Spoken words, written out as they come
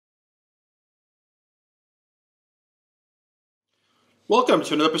Welcome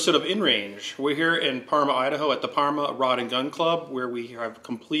to another episode of InRange. We're here in Parma, Idaho at the Parma Rod and Gun Club where we have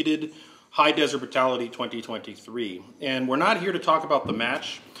completed High Desert Brutality 2023. And we're not here to talk about the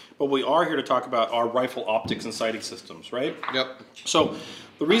match, but we are here to talk about our rifle optics and sighting systems, right? Yep. So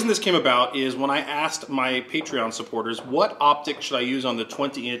the reason this came about is when I asked my Patreon supporters what optic should I use on the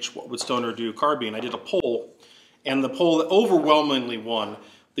 20-inch What Would Stoner Do carbine, I did a poll, and the poll overwhelmingly won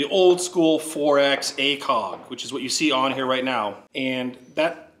the old school 4X ACOG, which is what you see on here right now. And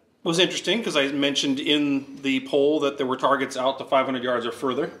that was interesting because I mentioned in the poll that there were targets out to 500 yards or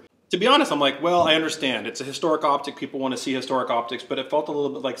further. To be honest, I'm like, well, I understand. It's a historic optic. People want to see historic optics, but it felt a little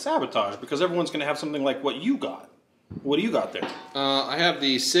bit like sabotage because everyone's going to have something like what you got. What do you got there? I have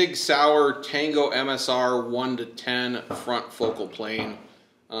the Sig Sauer Tango MSR 1-10 front focal plane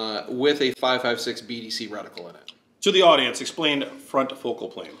with a 5.56 BDC reticle in it. To the audience, explain front focal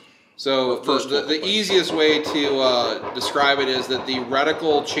plane. So the easiest way to describe it is that the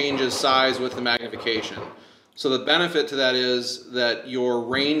reticle changes size with the magnification. So the benefit to that is that your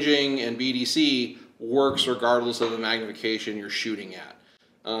ranging and BDC works regardless of the magnification you're shooting at.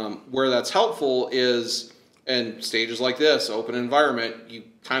 Where that's helpful is in stages like this, open environment, you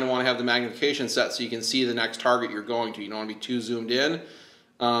kind of want to have the magnification set so you can see the next target you're going to. You don't want to be too zoomed in.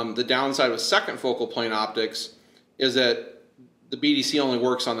 The downside with second focal plane optics is that the BDC only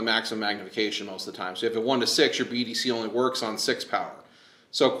works on the maximum magnification most of the time. So if you have a 1-6, your BDC only works on 6 power.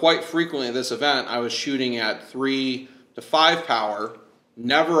 So quite frequently at this event, I was shooting at 3 to 5 power,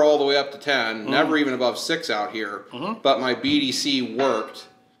 never all the way up to 10, never even above 6 out here, but my BDC worked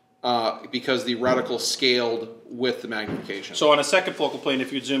because the reticle scaled with the magnification. So on a second focal plane,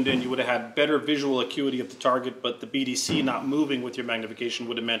 if you'd zoomed in, you would have had better visual acuity of the target, but the BDC not moving with your magnification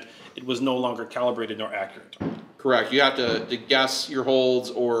would have meant it was no longer calibrated nor accurate. Correct. You have to guess your holds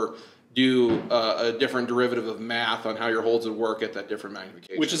or do a different derivative of math on how your holds would work at that different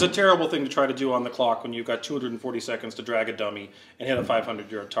magnification. Which is a terrible thing to try to do on the clock when you've got 240 seconds to drag a dummy and hit a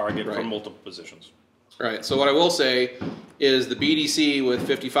 500-yard target from multiple positions. Right. So what I will say is the BDC with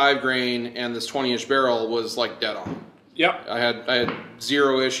 55 grain and this 20-inch barrel was like dead on. Yep. I had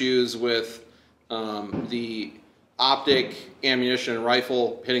zero issues with the optic, ammunition, and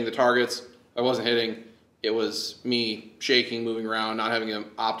rifle hitting the targets. I wasn't hitting. It was me shaking, moving around, not having an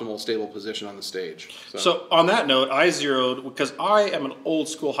optimal, stable position on the stage. So on that note, I zeroed, because I am an old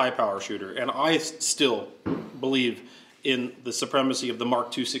school high power shooter, and I still believe in the supremacy of the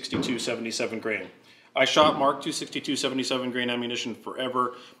Mark II 62 77 grain. I shot Mark II 62 77 grain ammunition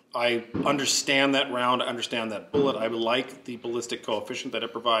forever. I understand that round, I understand that bullet. I like the ballistic coefficient that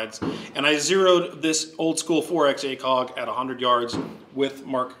it provides. And I zeroed this old school 4X ACOG at 100 yards with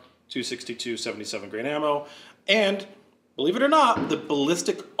Mark II 62 77 grain ammo. And believe it or not, the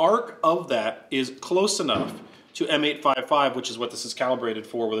ballistic arc of that is close enough to M855, which is what this is calibrated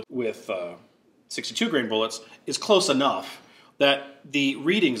for with 62 grain bullets, is close enough that the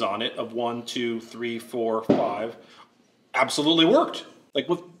readings on it of 1, 2, 3, 4, 5 absolutely worked. Like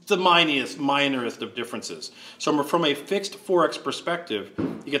with the minorest of differences. So from a fixed 4X perspective,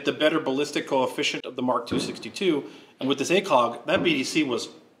 you get the better ballistic coefficient of the Mark II 62, and with this ACOG, that BDC was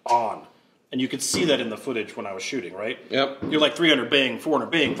on. And you could see that in the footage when I was shooting, right? Yep. You're like 300 bang,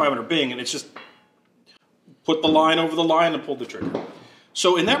 400 bang, 500 bang, and it's just put the line over the line and pull the trigger.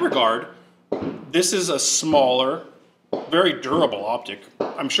 So in that regard, this is a smaller, very durable optic.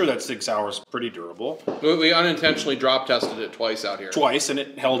 I'm sure that Sig Sauer is pretty durable. We unintentionally drop tested it twice out here. Twice, and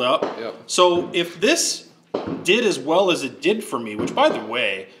it held up. Yep. So if this did as well as it did for me, which by the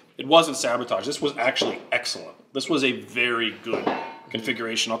way, it wasn't sabotage. This was actually excellent. This was a very good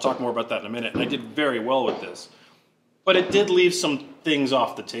configuration. I'll talk more about that in a minute. And I did very well with this. But it did leave some things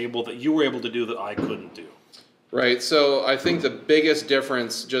off the table that you were able to do that I couldn't do. Right, so I think the biggest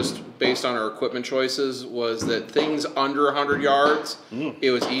difference just based on our equipment choices was that things under 100 yards,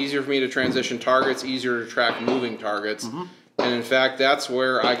 it was easier for me to transition targets, easier to track moving targets. And in fact, that's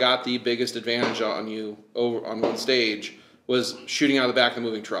where I got the biggest advantage on you over on one stage, was shooting out of the back of the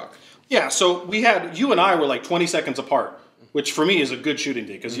moving truck. Yeah, so you and I were like 20 seconds apart, which for me is a good shooting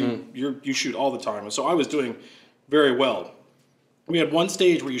day because you shoot all the time. And so I was doing very well. We had one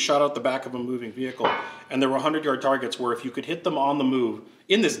stage where you shot out the back of a moving vehicle, and there were 100-yard targets where if you could hit them on the move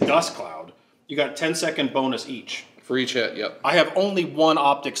in this dust cloud, you got 10-second bonus each. For each hit, yep. I have only one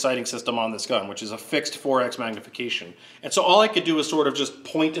optic sighting system on this gun, which is a fixed 4X magnification. And so all I could do is sort of just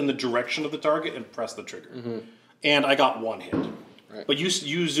point in the direction of the target and press the trigger. And I got one hit. Right. But you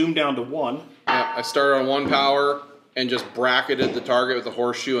zoomed down to 1. Yep, I started on 1 power and just bracketed the target with a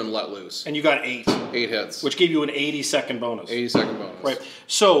horseshoe and let loose. And you got 8. 8 hits. Which gave you an 80-second bonus. 80-second bonus. Right.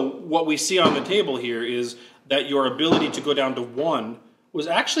 So what we see on the table here is that your ability to go down to 1 was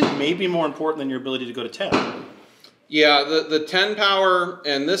actually maybe more important than your ability to go to 10. Yeah, the 10 power,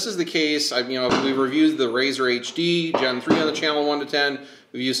 and this is the case. We've reviewed the Razor HD Gen 3 on the channel 1 to 10.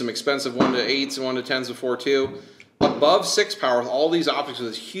 We've used some expensive 1 to 8s and 1 to 10s before too. Above 6 power, with all these optics with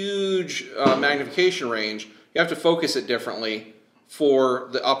this huge magnification range, you have to focus it differently for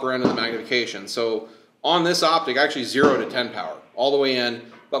the upper end of the magnification. So on this optic, actually 0 to 10 power, all the way in.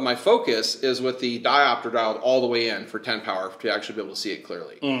 But my focus is with the diopter dialed all the way in for 10 power to actually be able to see it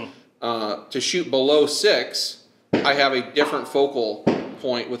clearly. To shoot below 6, I have a different focal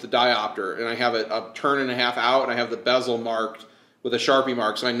point with the diopter, and I have a turn and a half out, and I have the bezel marked with a Sharpie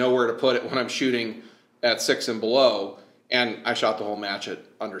mark, so I know where to put it when I'm shooting at 6 and below. And I shot the whole match at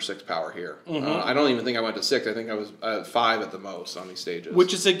under 6 power here. I don't even think I went to 6. I think I was at 5 at the most on these stages.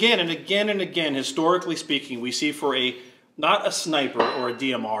 Which is again and again and again, historically speaking, we see for not a sniper or a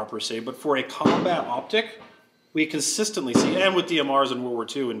DMR per se, but for a combat optic, we consistently see, and with DMRs in World War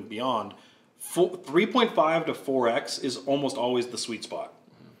II and beyond, 3.5 to 4x is almost always the sweet spot.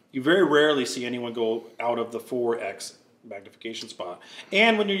 You very rarely see anyone go out of the 4x magnification spot.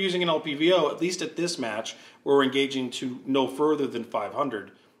 And when you're using an LPVO, at least at this match, where we're engaging to no further than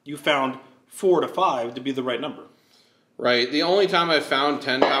 500, you found 4 to 5 to be the right number. Right. The only time I've found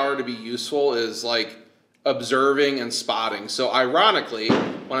 10 power to be useful is like observing and spotting. So ironically,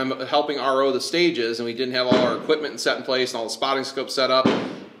 when I'm helping RO the stages and we didn't have all our equipment set in place and all the spotting scopes set up,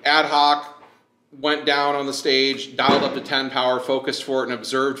 ad hoc went down on the stage, dialed up to 10 power, focused for it, and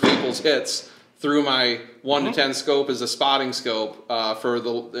observed people's hits through my 1 to 10 scope as a spotting scope for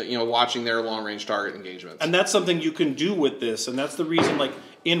the watching their long range target engagements. And that's something you can do with this, and that's the reason, like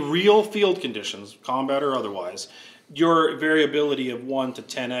in real field conditions, combat or otherwise, your variability of 1 to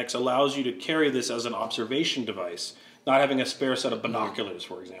 10x allows you to carry this as an observation device, not having a spare set of binoculars,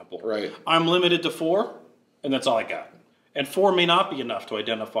 for example. Right. I'm limited to 4, and that's all I got. And 4 may not be enough to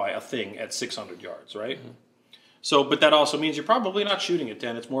identify a thing at 600 yards, right? So, but that also means you're probably not shooting at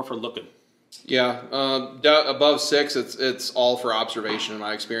 10. It's more for looking. Yeah, above 6, it's all for observation in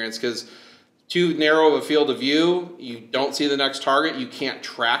my experience, because too narrow of a field of view, you don't see the next target. You can't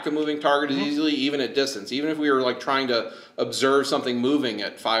track a moving target as easily, even at distance. Even if we were like trying to observe something moving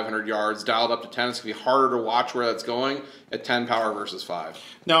at 500 yards, dialed up to 10, it's going to be harder to watch where that's going at 10 power versus 5.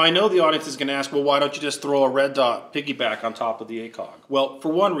 Now, I know the audience is going to ask, well, why don't you just throw a red dot piggyback on top of the ACOG? Well,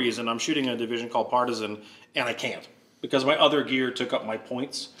 for one reason, I'm shooting a division called Partisan, and I can't, because my other gear took up my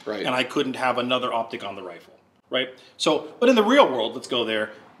points, right, and I couldn't have another optic on the rifle, right? So, but in the real world, let's go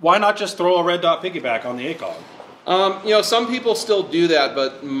there. Why not just throw a red dot piggyback on the ACOG? Some people still do that,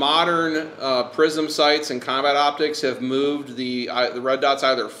 but modern prism sights and combat optics have moved the red dots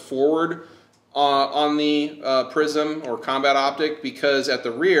either forward on the prism or combat optic, because at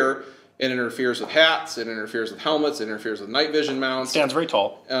the rear it interferes with hats, it interferes with helmets, it interferes with night vision mounts. Stands very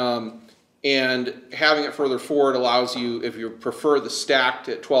tall. And having it further forward allows you, if you prefer the stacked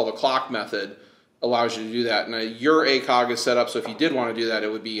at 12 o'clock method, allows you to do that. Now, your ACOG is set up so if you did want to do that,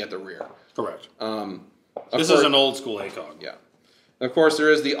 it would be at the rear. Correct. This is an old school ACOG. Yeah. And of course,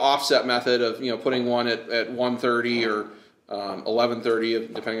 there is the offset method of putting one at 130 or 1130,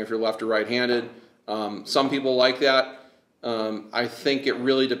 depending if you're left or right-handed. Some people like that. I think it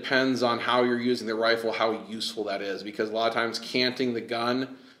really depends on how you're using the rifle, how useful that is, because a lot of times canting the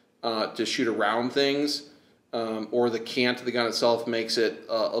gun to shoot around things, or the cant of the gun itself makes it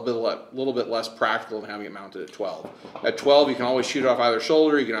a little bit less practical than having it mounted at 12. At 12, you can always shoot it off either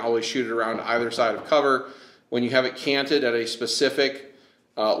shoulder. You can always shoot it around either side of cover. When you have it canted at a specific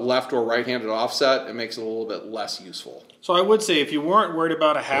left or right-handed offset, it makes it a little bit less useful. So I would say if you weren't worried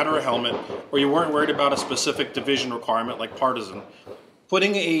about a hat or a helmet, or you weren't worried about a specific division requirement like Partisan,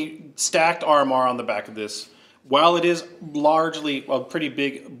 putting a stacked RMR on the back of this, while it is largely a pretty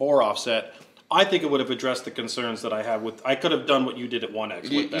big bore offset, I think it would have addressed the concerns that I have with. I could have done what you did at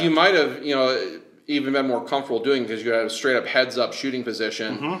 1x with that. You might have, even been more comfortable doing, because you had a straight up heads up shooting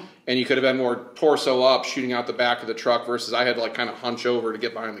position, and you could have been more torso up shooting out the back of the truck versus I had to like kind of hunch over to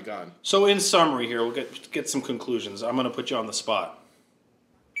get behind the gun. So in summary here, we'll get some conclusions. I'm going to put you on the spot.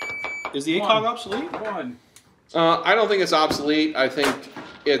 Is the ACOG obsolete? I don't think it's obsolete. I think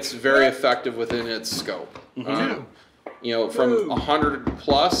it's very effective within its scope. From 100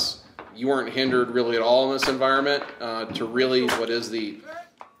 plus, you weren't hindered really at all in this environment to really what is the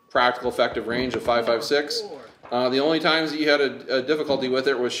practical effective range of 5.56. The only times that you had a difficulty with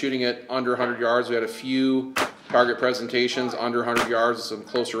it was shooting it under 100 yards. We had a few target presentations under 100 yards, some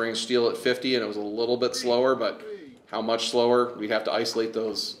closer range steel at 50, and it was a little bit slower, but how much slower? We'd have to isolate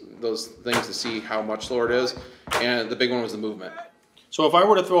those things to see how much slower it is. And the big one was the movement. So if I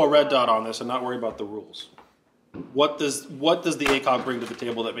were to throw a red dot on this and not worry about the rules, What does the ACOG bring to the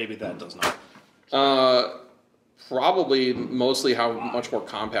table that maybe that does not? Probably mostly how much more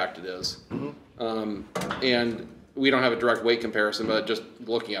compact it is. And we don't have a direct weight comparison, but just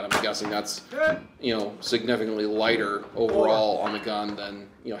looking at it, I'm guessing that's, you know, significantly lighter overall on the gun than,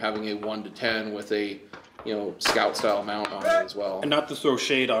 you know, having a 1-10 with a, you know, scout style mount on it as well. And not to throw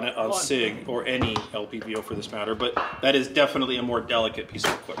shade on it on SIG or any LPVO for this matter, but that is definitely a more delicate piece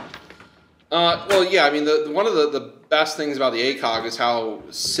of equipment. Well, yeah, I mean, one of the best things about the ACOG is how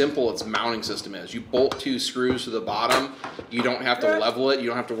simple its mounting system is. You bolt 2 screws to the bottom. You don't have to level it. You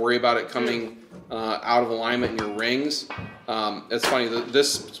don't have to worry about it coming out of alignment in your rings. It's funny,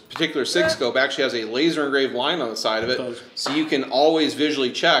 this particular SIG scope actually has a laser engraved line on the side of it, so you can always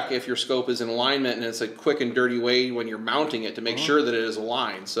visually check if your scope is in alignment, and it's a quick and dirty way when you're mounting it to make sure that it is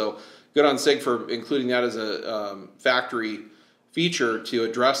aligned. So good on SIG for including that as a factory feature to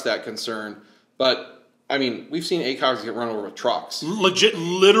address that concern. But I mean, we've seen ACOGs get run over with trucks.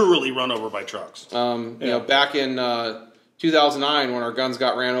 Literally run over by trucks. You know, back in 2009, when our guns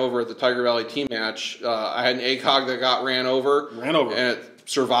got ran over at the Tiger Valley team match, I had an ACOG that got ran over, and it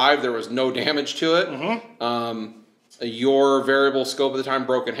survived. There was no damage to it. Your variable scope at the time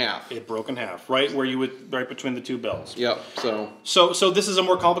broke in half. It broke in half, right where you would, right between the 2 bells. Yep. So this is a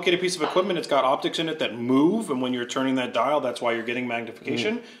more complicated piece of equipment. It's got optics in it that move, and when you're turning that dial, that's why you're getting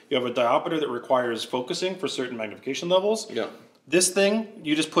magnification. You have a diopter that requires focusing for certain magnification levels. Yeah. This thing,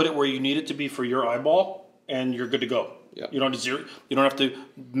 you just put it where you need it to be for your eyeball, and you're good to go. Yeah. You don't have to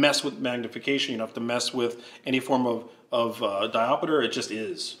mess with magnification. You don't have to mess with any form of diopter. It just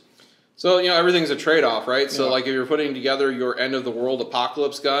is. So, you know, everything's a trade-off, right? So, like, if you're putting together your end-of-the-world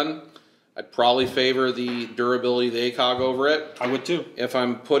apocalypse gun, I'd probably favor the durability of the ACOG over it. I would, too. If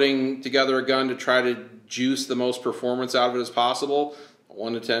I'm putting together a gun to try to juice the most performance out of it as possible, a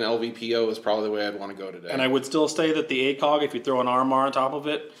 1-10 LVPO is probably the way I'd want to go today. And I would still say that the ACOG, if you throw an RMR on top of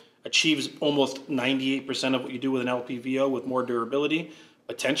it, achieves almost 98% of what you do with an LPVO with more durability,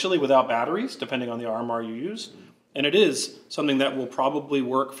 potentially without batteries, depending on the RMR you use. And it is something that will probably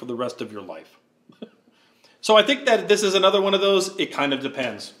work for the rest of your life. So I think that this is another one of those, it kind of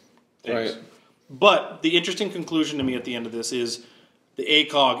depends. Right. But the interesting conclusion to me at the end of this is the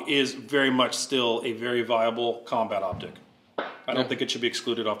ACOG is very much still a very viable combat optic. I don't think it should be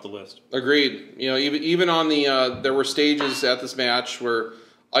excluded off the list. Agreed. You know, even on the, there were stages at this match where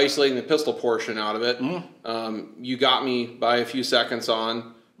isolating the pistol portion out of it, you got me by a few seconds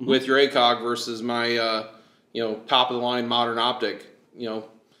on with your ACOG versus my, you know, top-of-the-line modern optic, you know.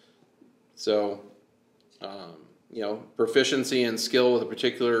 So, you know, proficiency and skill with a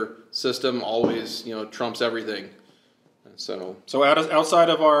particular system always, you know, trumps everything. So outside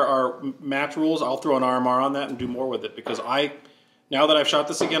of our match rules, I'll throw an RMR on that and do more with it, because now that I've shot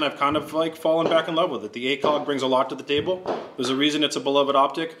this again, I've kind of like fallen back in love with it. The ACOG brings a lot to the table. There's a reason it's a beloved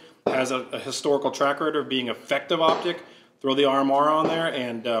optic. It has a historical track record of being an effective optic. Throw the RMR on there,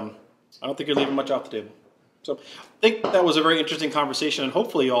 and I don't think you're leaving much off the table. So I think that was a very interesting conversation, and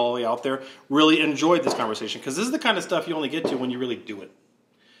hopefully you all out there really enjoyed this conversation, because this is the kind of stuff you only get to when you really do it.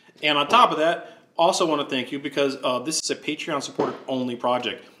 And on top of that, also want to thank you, because this is a Patreon-supported only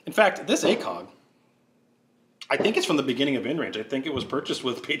project. In fact, this ACOG, I think it's from the beginning of InRange. I think it was purchased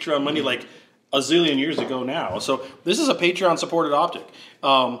with Patreon money like a zillion years ago now. So this is a Patreon-supported optic.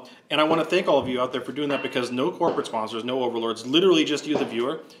 And I want to thank all of you out there for doing that, because no corporate sponsors, no overlords, literally just you, the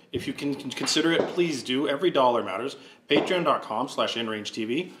viewer. If you can consider it, please do. Every dollar matters.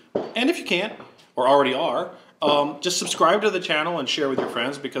 Patreon.com/InRangeTV. And if you can't, or already are, just subscribe to the channel and share with your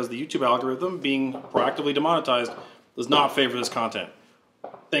friends, because the YouTube algorithm, being proactively demonetized, does not favor this content.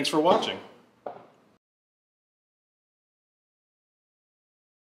 Thanks for watching.